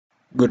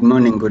Good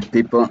morning, good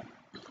people.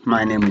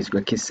 My name is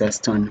Gweki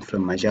Saston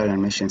from Agile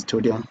Animation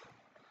Studio,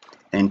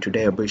 and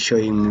today I'll be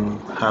showing you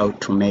how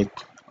to make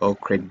or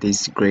create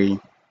this gray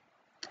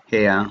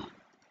hair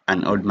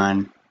and old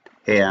man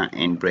hair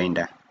in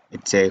Blender.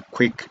 It's a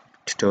quick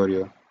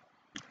tutorial.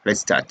 Let's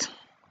start.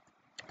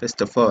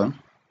 First of all,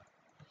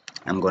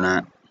 I'm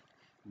gonna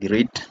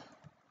delete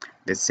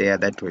this hair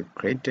that we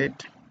created.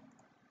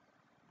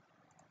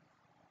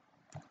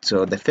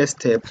 So the first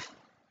step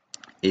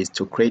is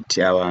to create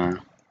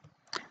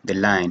the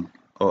line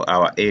or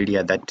our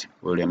area that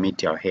will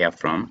emit our hair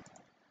from.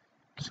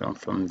 So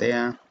from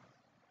there,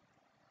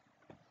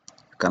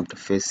 come to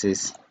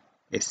faces,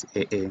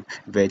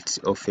 verts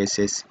or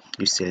faces.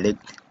 You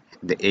select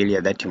the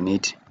area that you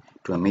need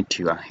to emit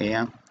your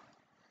hair.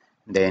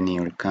 Then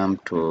you'll come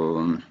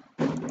to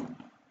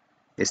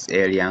this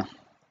area,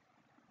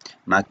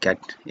 mark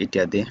it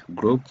at the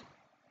group,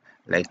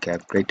 like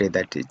I've created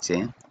that. It's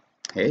a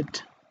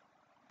head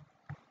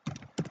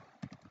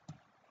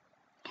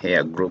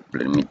hair group.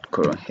 Let me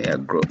call hair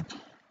group.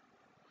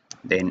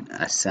 Then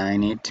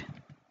assign it.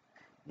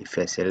 If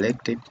I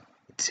select it,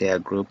 it's hair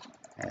group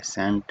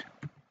assigned.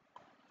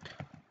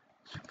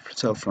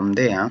 So from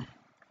there,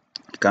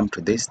 come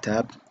to this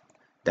tab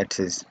that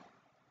is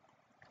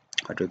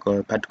what we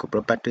call particle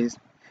properties,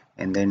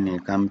 and then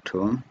you come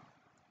to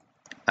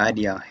add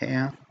your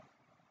hair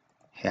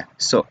here.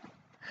 So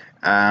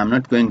I'm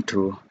not going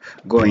to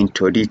go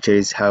into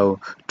details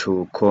how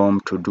to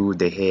comb to do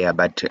the hair,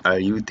 but I'll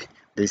use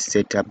this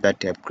setup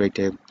that I've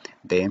created,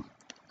 the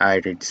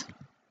eyelids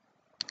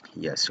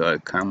here. So I'll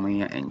come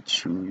here and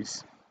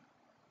choose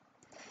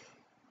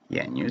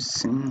here new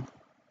scene,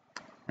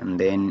 and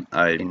then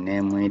I'll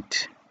name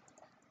it,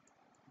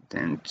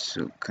 then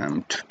to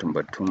come to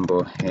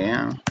tumbo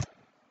hair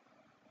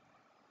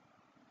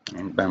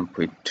and bump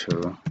it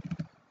to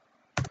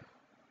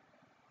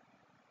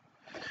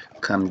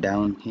come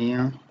down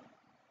here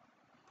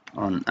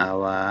on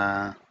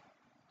our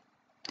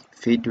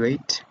feed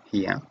weight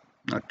here,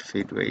 not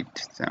feed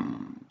weight,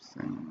 some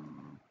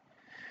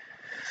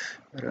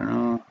I don't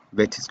know,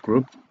 vertex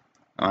group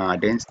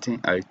density.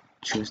 I'll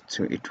choose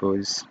to, it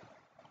was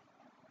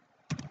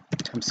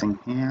something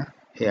here,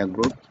 hair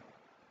group,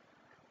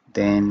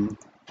 then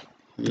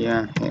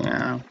here.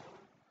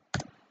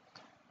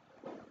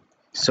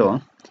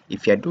 So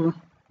if you do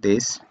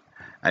this,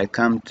 I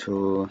come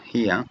to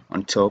here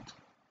on top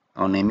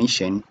on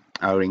emission.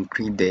 I'll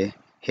increase the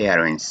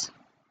hair length.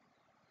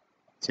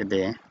 See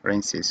the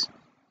lenses,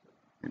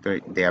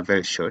 they are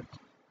very short.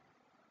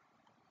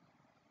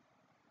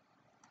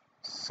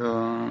 So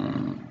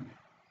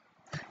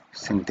I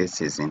think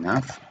this is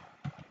enough.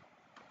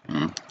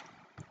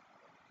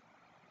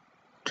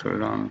 Too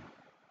long.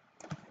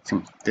 I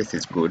think this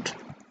is good.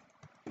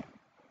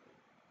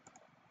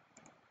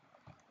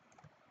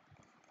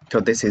 So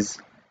this is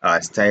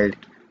styled.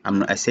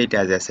 I said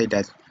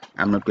that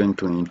I'm not going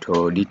to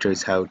into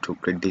details how to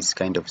create this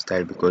kind of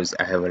style because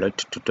I have a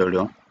lot of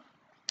tutorial.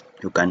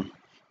 You can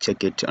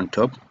check it on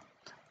top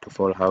to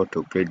follow how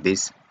to create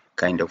this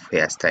kind of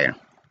hairstyle.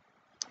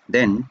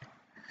 Then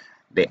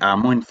the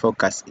main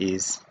focus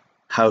is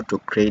how to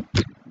create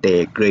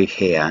the gray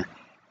hair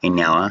in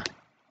our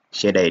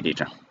shader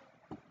editor.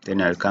 Then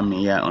I'll come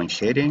here on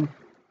shading,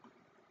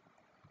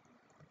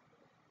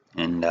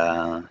 and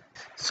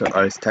so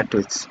I'll start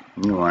with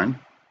new one.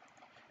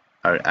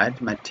 I'll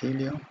add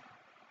material,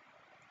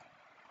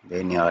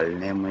 then I'll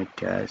name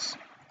it as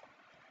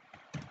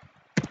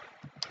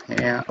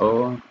hair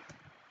or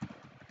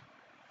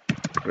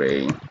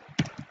gray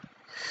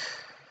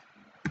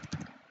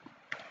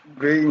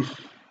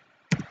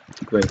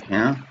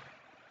hair.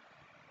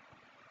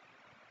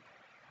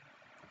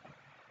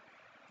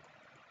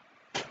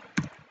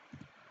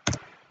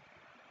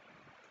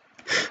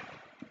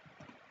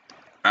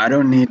 I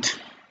don't need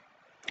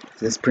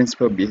this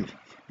principal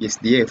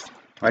BSDF.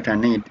 What I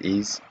need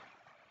is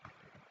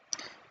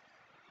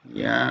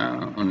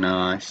on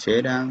our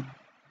shader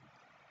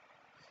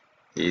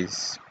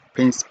is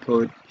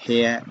principal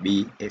hair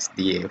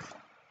BSDF.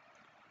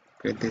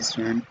 Create this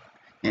one,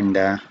 and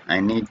I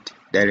need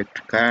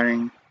direct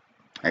coloring.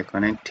 I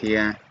connect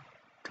here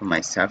to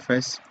my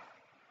surface.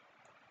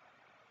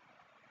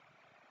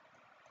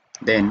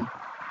 Then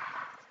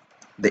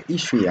the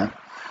issue here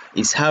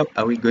is how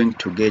are we going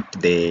to get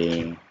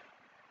the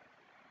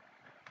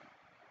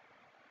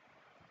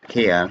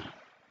hair.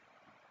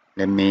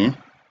 Let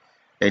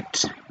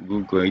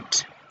Google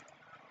it.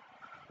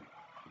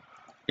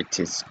 It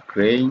is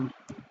gray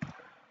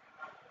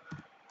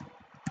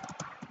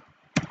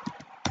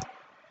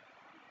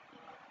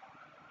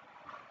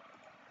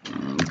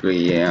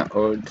hair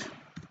old.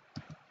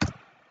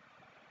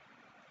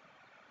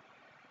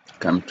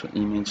 Come to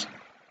image.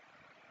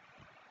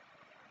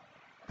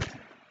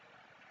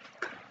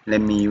 Let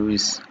me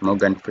use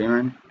Morgan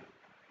Freeman,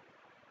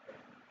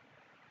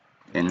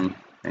 and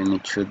let me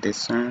choose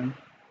this one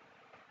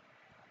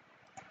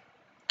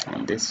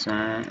and this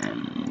one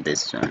and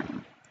this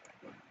one.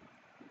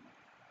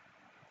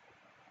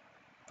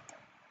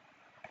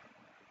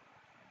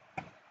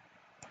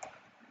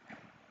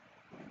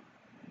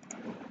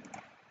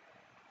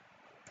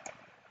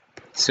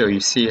 So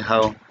you see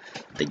how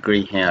the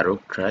gray hair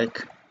look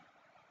like.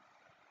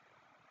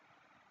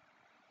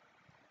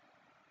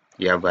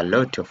 You have a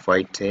lot of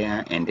white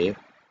hair and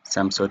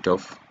some sort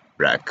of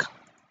black.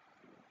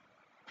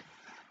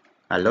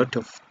 A lot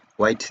of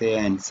white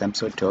hair and some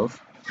sort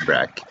of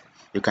black.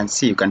 You can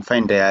see, you can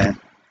find a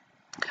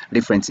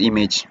reference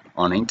image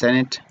on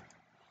internet,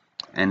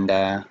 and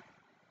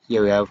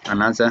here we have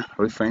another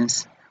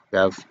reference. We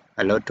have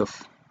a lot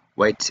of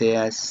white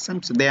hairs. Some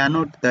they are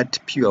not that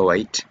pure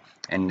white,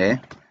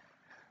 and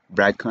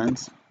black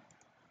ones.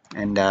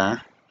 And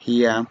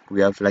here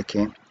we have like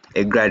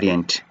a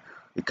gradient.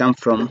 We come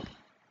from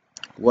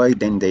white,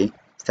 then they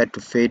start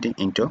to fade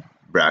into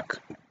black.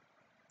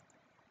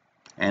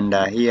 And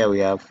here we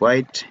have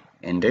white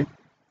and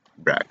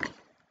black.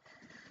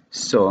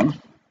 So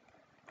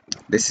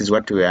this is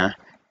what we are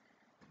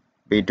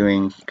be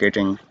doing,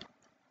 creating.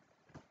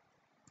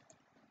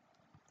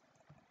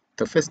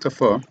 So first of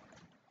all,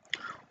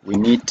 we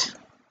need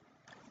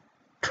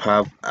to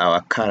have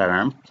our color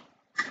ramp.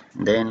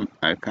 Then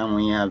I come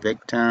here,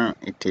 vector,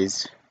 it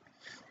is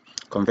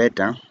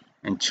converter,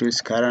 and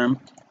choose color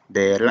ramp.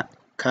 The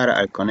color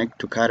I connect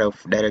to color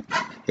of direct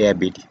hair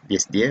bead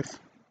BSDF,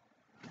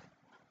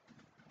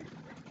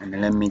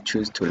 and let me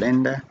choose to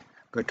render.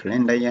 Go to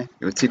render here,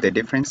 you'll see the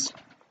difference.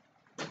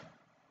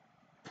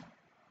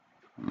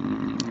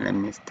 Let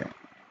me start.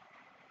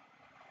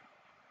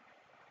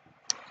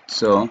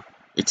 So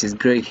it is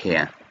gray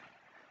hair.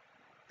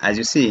 As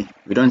you see,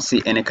 we don't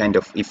see any kind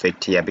of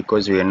effect here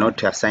because we are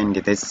not assigned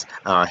this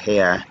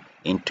hair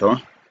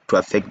into to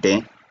affect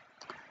the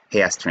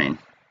hair strain.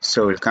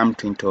 So we'll come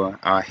to into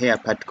our hair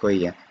particle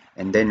here,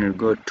 and then we'll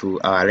go to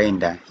our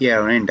render.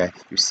 Here render,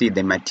 you see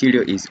the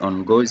material is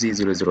on gauzy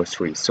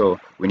 003, so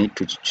we need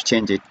to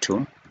change it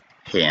to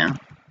hair.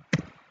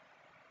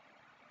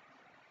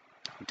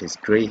 It is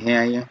gray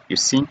hair here. You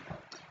see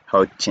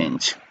how it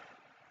changed.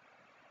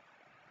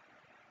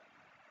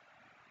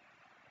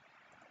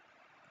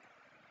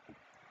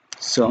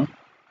 So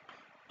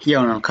here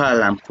on our color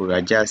lamp, we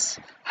adjust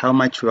how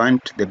much we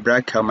want the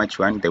black, how much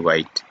we want the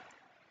white.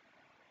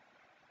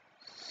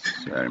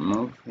 So I'll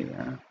move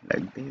here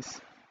like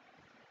this,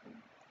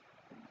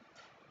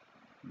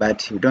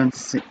 but you don't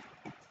see,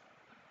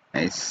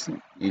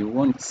 you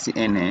won't see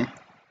any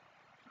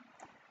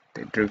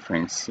the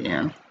difference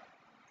here.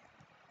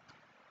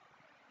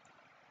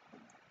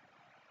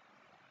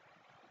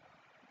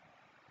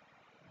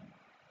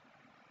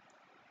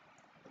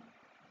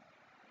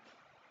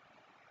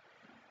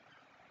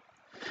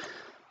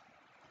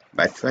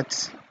 But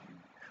what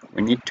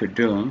we need to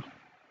do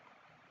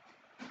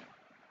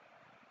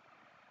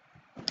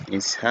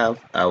is have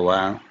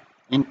our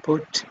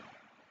input.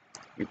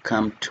 You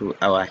come to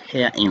our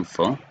hair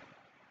info.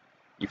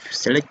 If you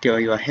select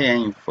your hair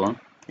info,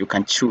 you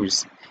can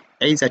choose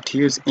either to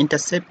use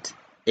intercept,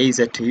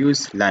 either to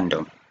use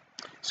random.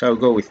 So I'll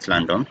go with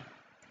random.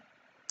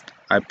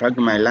 I'll plug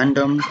my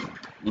random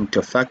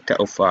into factor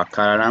of our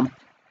color ramp.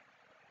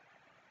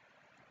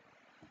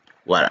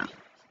 Voila,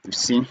 you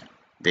see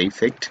the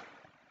effect.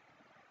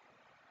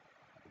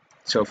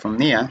 So from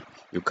there,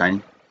 you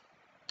can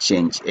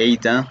change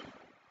either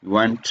you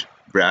want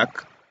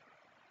black,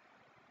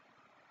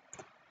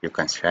 you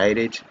can slide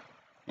it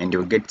and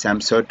you'll get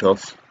some sort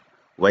of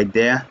white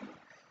there.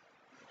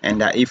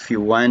 And if you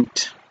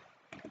want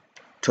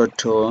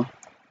total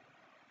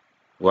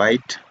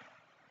white,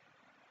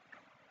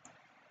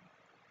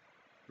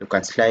 you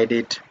can slide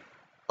it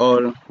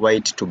all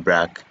white to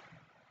black.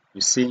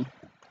 You see,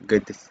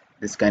 get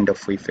this kind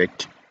of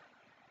effect.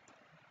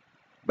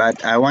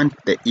 But I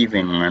want the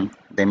even one,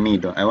 the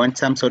middle. I want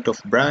some sort of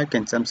black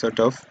and some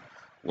sort of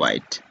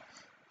white.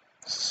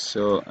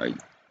 So I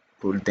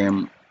put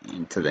them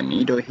into the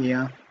middle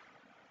here.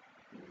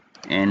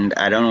 And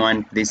I don't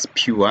want this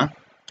pure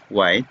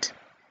white,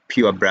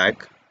 pure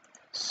black.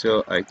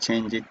 So I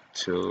change it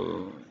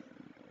to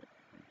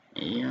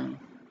here.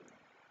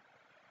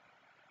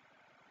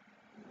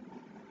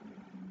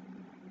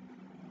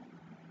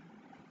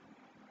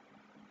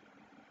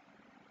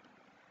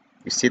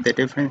 You see the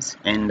difference?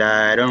 And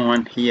I don't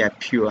want here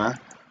pure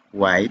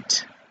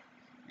white,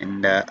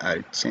 and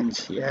I'll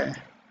change here.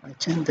 I'll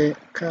change the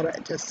color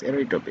just a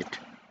little bit.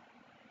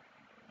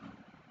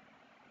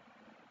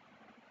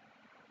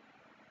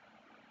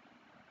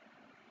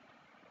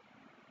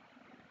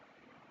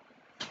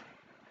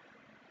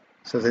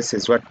 So this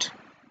is what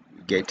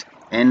you get.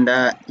 And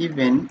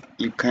even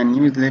you can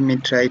use, let me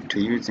try to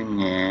using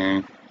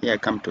here,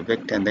 come to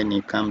vector, and then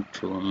you come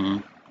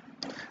to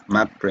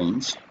map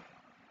range.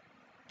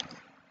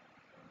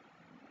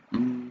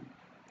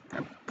 I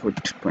put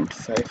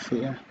 0.5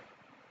 here.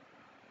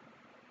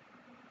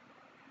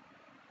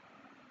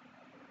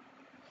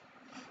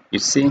 You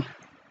see,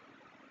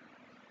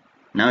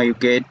 now you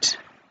get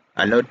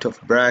a lot of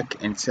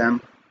black and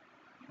some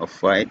of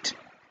white.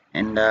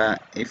 And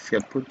if you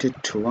put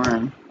it to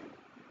 1,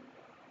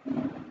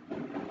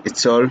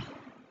 it's all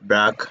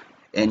black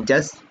and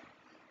just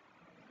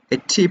a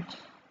tip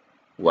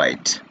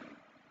white.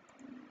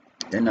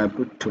 Then I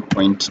put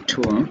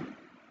 2.2,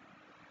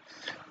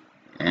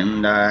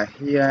 And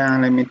here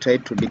let me try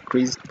to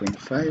decrease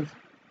 0.5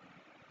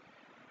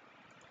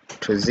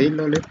 to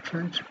 0. Let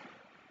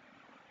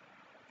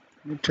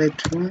me try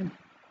to 1.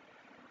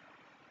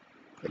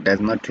 It does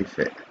not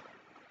reflect.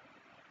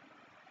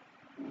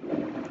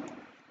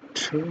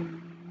 2.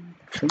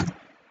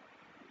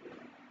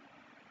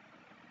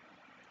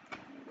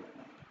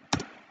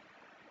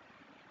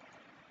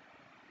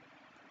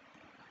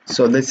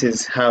 So this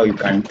is how you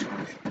can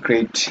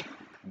create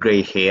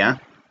gray hair.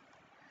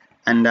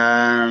 And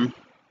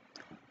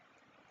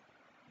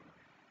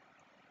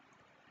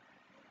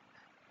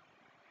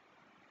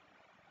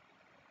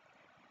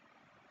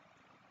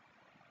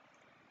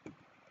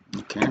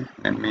okay,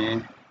 let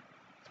me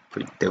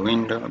put the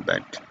window,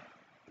 but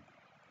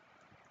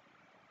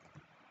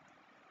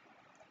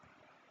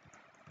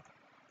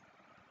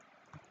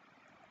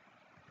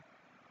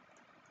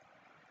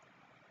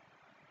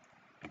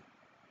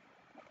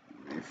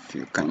if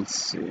you can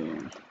see,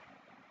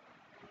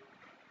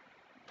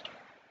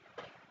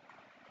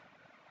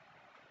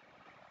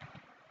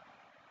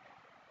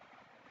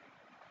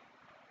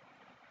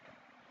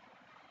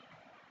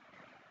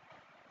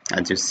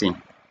 as you see.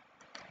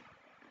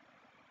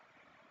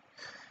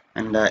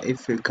 And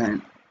if you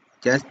can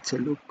just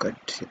look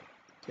at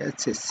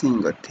just a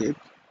single tip,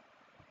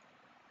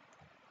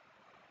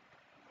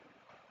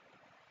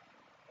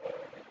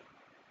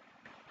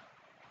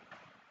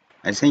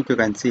 I think you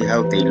can see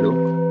how they look.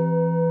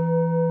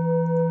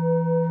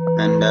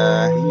 And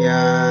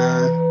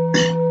here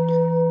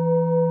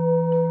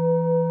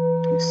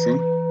you see,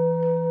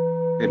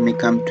 let me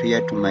come to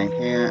here to my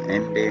hair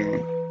and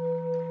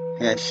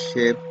hair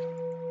shape.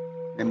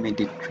 Let me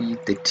decrease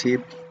the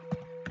tip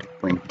to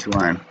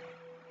 0.1.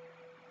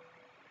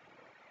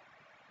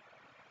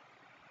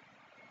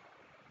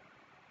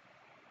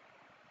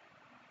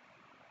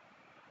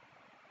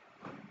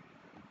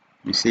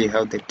 You see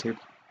how the tip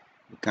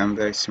become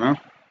very small.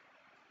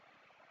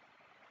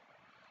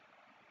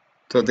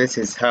 So this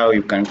is how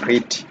you can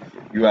create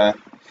your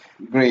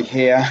gray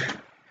hair,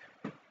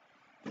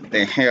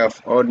 the hair of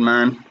old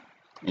man,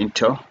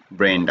 into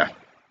Blender.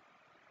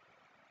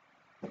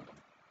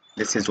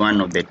 This is one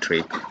of the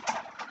tricks.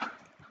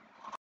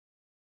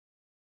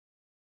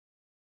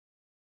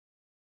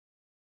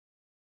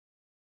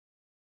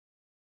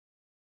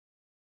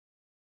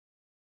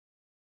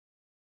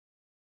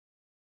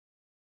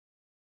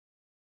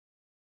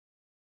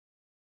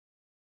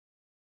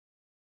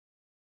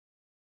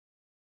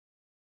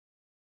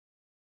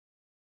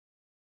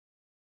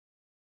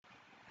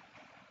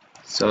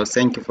 So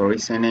thank you for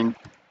listening,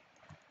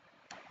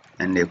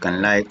 and you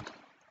can like,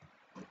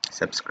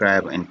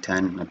 subscribe and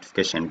turn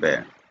notification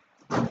bell.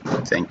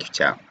 Thank you,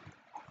 ciao.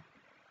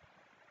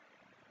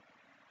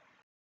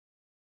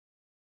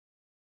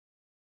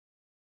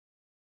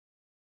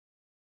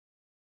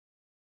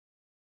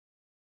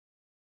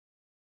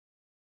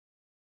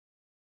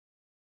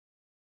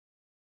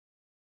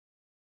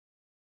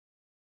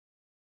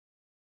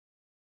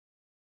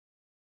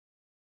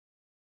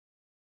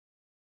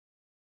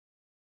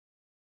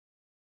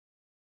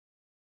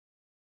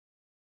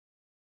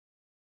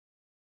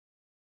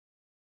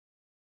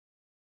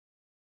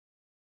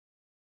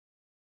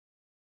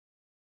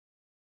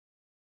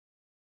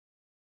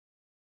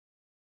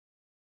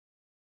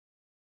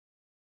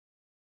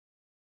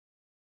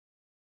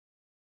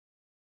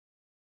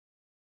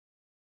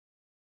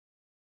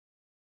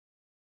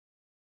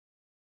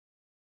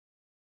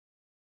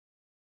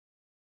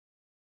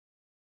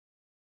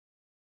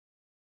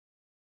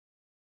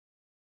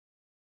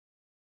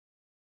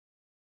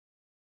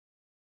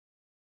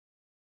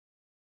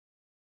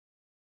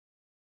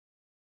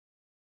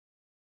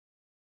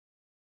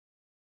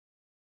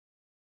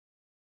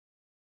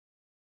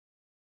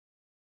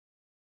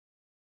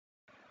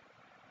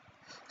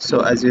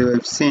 So as you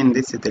have seen,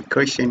 this is the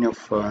creation of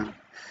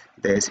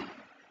the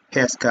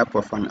hair scalp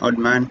of an old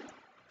man.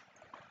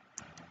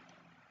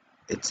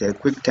 It's a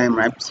quick time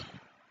lapse.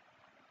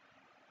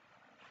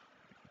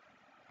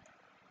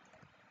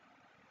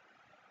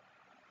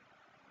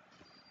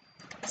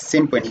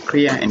 Simple and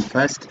clear and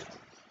fast.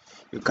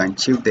 You can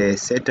choose the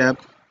setup,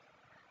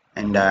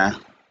 and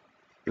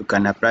you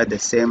can apply the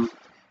same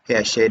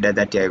hair shader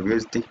that I have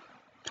used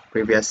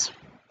previous,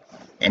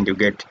 and you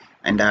get.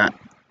 And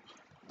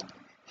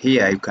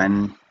here you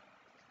can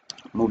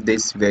move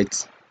this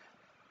weight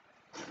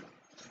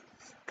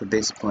to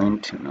this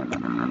point.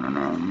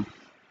 No.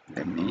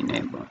 Let me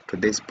enable to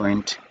this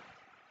point.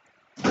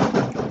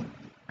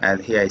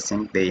 And here I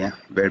think they are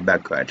very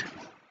backward.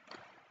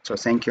 So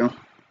thank you,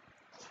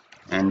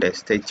 and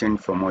stay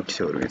tuned for more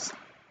tutorials.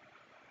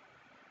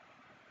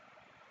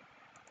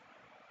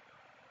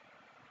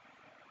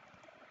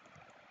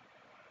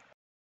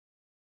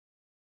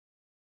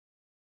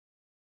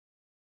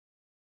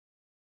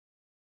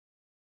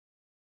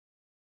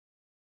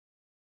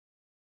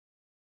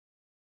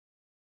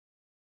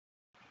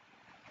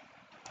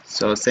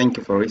 So thank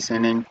you for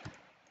listening,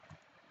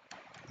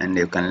 and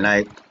you can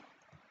like,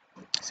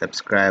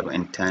 subscribe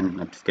and turn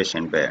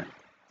notification bell.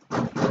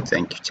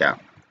 Thank you, ciao.